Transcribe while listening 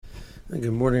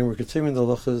Good morning. We're continuing the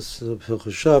halachas of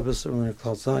Hilchos Shabbos. We're in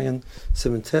Klal Zion,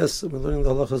 Siman Tes. We're learning the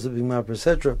halachas of Maavir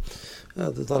Sedra.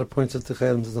 There's a lot of points that the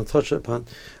Chayim does not touch upon.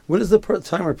 When is the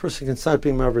time where a person can start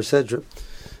being Maavir Sedra?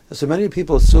 So many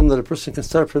people assume that a person can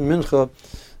start from Mincha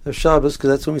of Shabbos because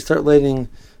that's when we start lighting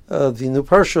the new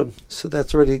parsha. So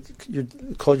that's already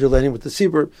called your lighting with the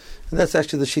Sibur, and that's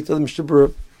actually the sheet of the Mishnah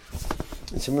Berurah.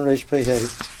 It's Siman Reish Pei Hey.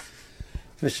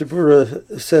 Mishnah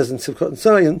Berurah says in S0214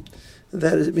 Zion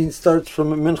that it means starts from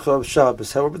Mincha of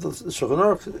Shabbos. However, the Shulchan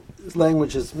Aruch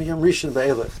language is Miyam Rishon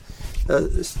Ba'elech.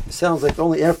 Sounds like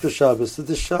only after Shabbos. So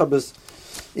this Shabbos,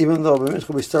 even though by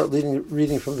Mincha we start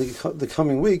reading from the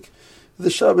coming week, the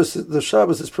Shabbos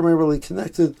is primarily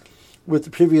connected with the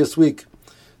previous week.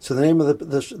 So the name of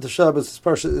the Shabbos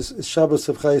parsha is Shabbos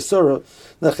of Chayesora,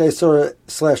 not Chayesora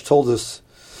 / told us,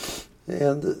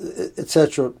 and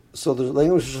etc. So the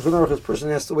language of Shulchan Aruch, the person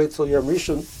has to wait till Yom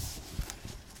Rishon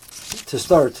to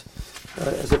start,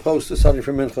 as opposed to starting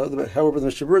from Mincha. However, the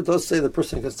Mishnah Berurah does say the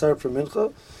person can start from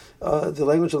Mincha. The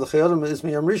language of the Chayadim is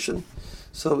Miyam Rishon,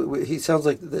 so he sounds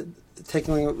like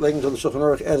taking the language of the Shulchan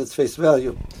Aruch at its face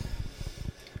value.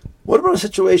 What about a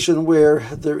situation where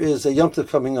there is a Yom Tov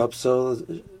coming up?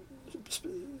 So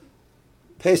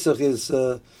Pesach is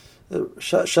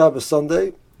Shabbos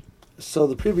Sunday. So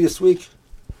the previous week,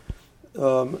 they're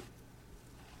going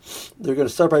to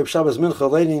start by Shabbos Mincha,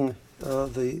 lighting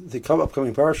the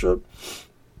upcoming parsha.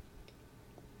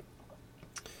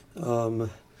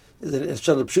 It's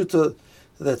Shana Pshuta,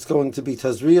 that's going to be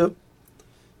Tazriya,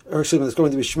 or excuse me, that's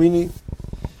going to be Shmini.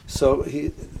 So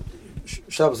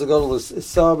Shabbos Agadol is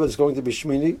Sab, it's going to be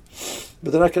Shmini,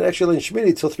 but they're not going to actually light Shmini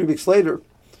until 3 weeks later.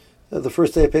 The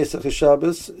first day of Pesach is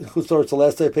Shabbos, Chutzor, it's the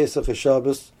last day of Pesach is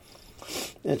Shabbos,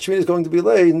 and Shmini is going to be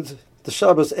laid the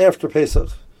Shabbos after Pesach.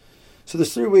 So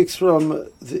there's 3 weeks from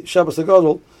the Shabbos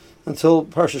Agadol until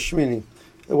Parsha Shmini.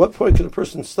 At what point can a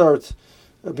person start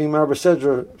being Maavir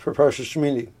Sedra for Parsha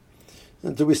Shmini?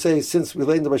 And do we say, since we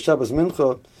laid by Shabbos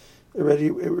Mincha,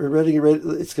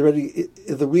 it's already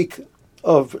the week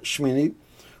of Shmini,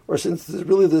 or since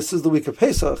this is the week of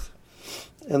Pesach,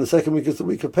 and the second week is the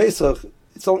week of Pesach,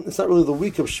 it's not really the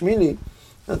week of Shmini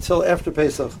until after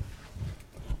Pesach.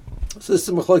 So this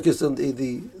is Machlokes in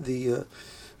the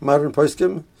modern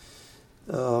poskim.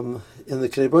 In the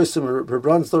Knei Boisim,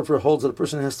 Bransdorfer holds that a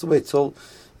person has to wait till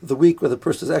the week where the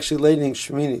person is actually lighting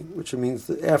Shmini, which means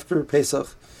that after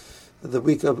Pesach, the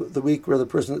week where the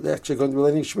person is actually going to be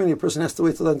lighting Shmini, a person has to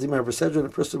wait till then to be Maavir Sedra, and a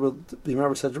person will be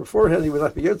Maavir Sedra beforehand. He would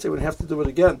not be Yotze, he would have to do it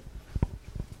again.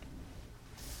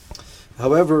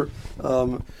 However,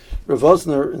 Rav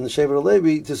Osner in the Shevet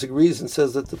Levi disagrees and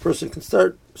says that the person can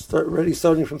start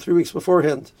starting from 3 weeks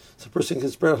beforehand. So a person can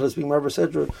spread out as being Maavir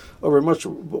Sedra over a much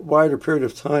wider period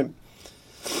of time.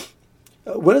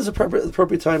 When is the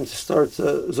appropriate time to start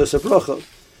Zos HaBracha?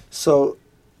 So,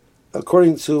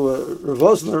 according to Rav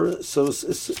Osner, so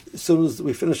as soon as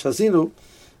we finish Hazinu,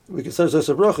 we can start Zos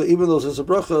HaBracha, even though Zos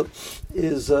HaBracha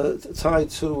is tied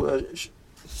to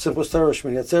Simchos Torah,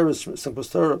 Shmini Atzeres,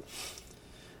 Simchos Torah.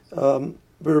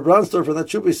 But Rav Bransdorfer, that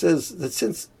Shubi says that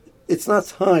since it's not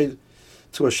tied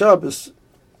to a Shabbos,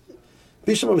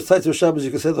 Bisham is tied to a Shabbos, you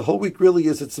can say the whole week really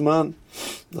is its Siman.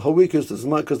 The whole week is the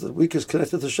Siman because the week is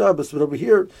connected to Shabbos, but over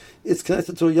here it's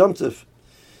connected to a Yom Tov.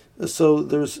 So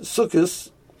there's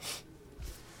Sukkos,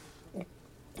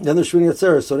 then there's Shmini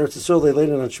Atzeres. So in Eretz Yisrael they laid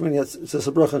it on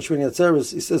Zos HaBracha on Shmini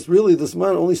Atzeres. He says really the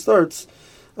Siman only starts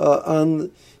on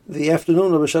the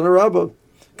afternoon of Hoshana Rabbah,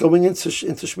 going into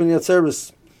Shmini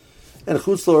Atzeres. And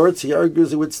Chutzor, he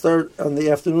argues it would start on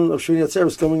the afternoon of Shmini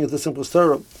Atzeres, going into Simchos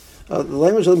Torah. The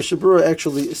language of the Mishnah Berurah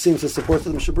actually seems to support that.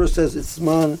 The Mishnah Berurah says its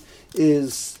Siman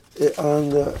is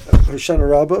on Hoshana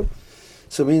Rabbah.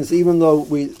 So it means even though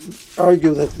we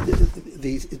argue that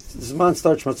the Siman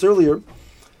starts much earlier,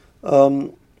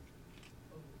 the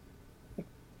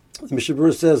Mishnah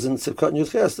Berurah says in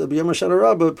S0214 Ches that b'yom Hoshana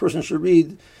Rabbah a person should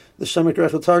read the Shamek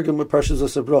Rechel Targum with Parshas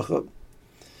Zos HaBracha.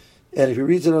 And if he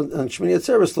reads it on Shmini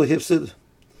Atzeres, lo hifsid,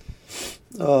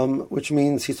 which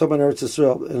means he's talking about Eretz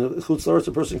Yisrael. And Chutz La'aretz,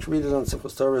 a person can read it on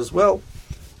Simchos Torah as well.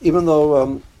 Even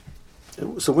though,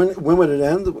 so when would it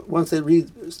end? Once they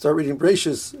start reading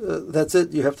Breishis, that's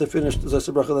it. You have to finish Zos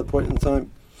HaBracha at that point in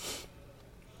time.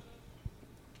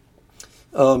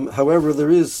 However,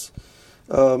 there is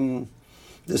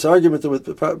this argument that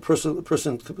the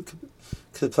person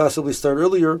could possibly start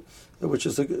earlier, which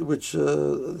seems to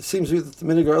be that the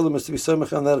Minig Ha'olam is to be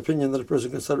samech on that opinion that a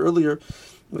person can start earlier.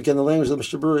 Again, the language of the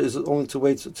Mishnah Berurah is only to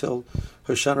wait until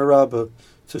Hoshana Rabbah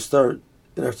to start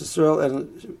in Eretz Yisrael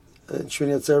and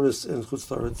Shmini Atzeres and Chutz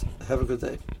La'aretz. Have a good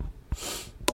day.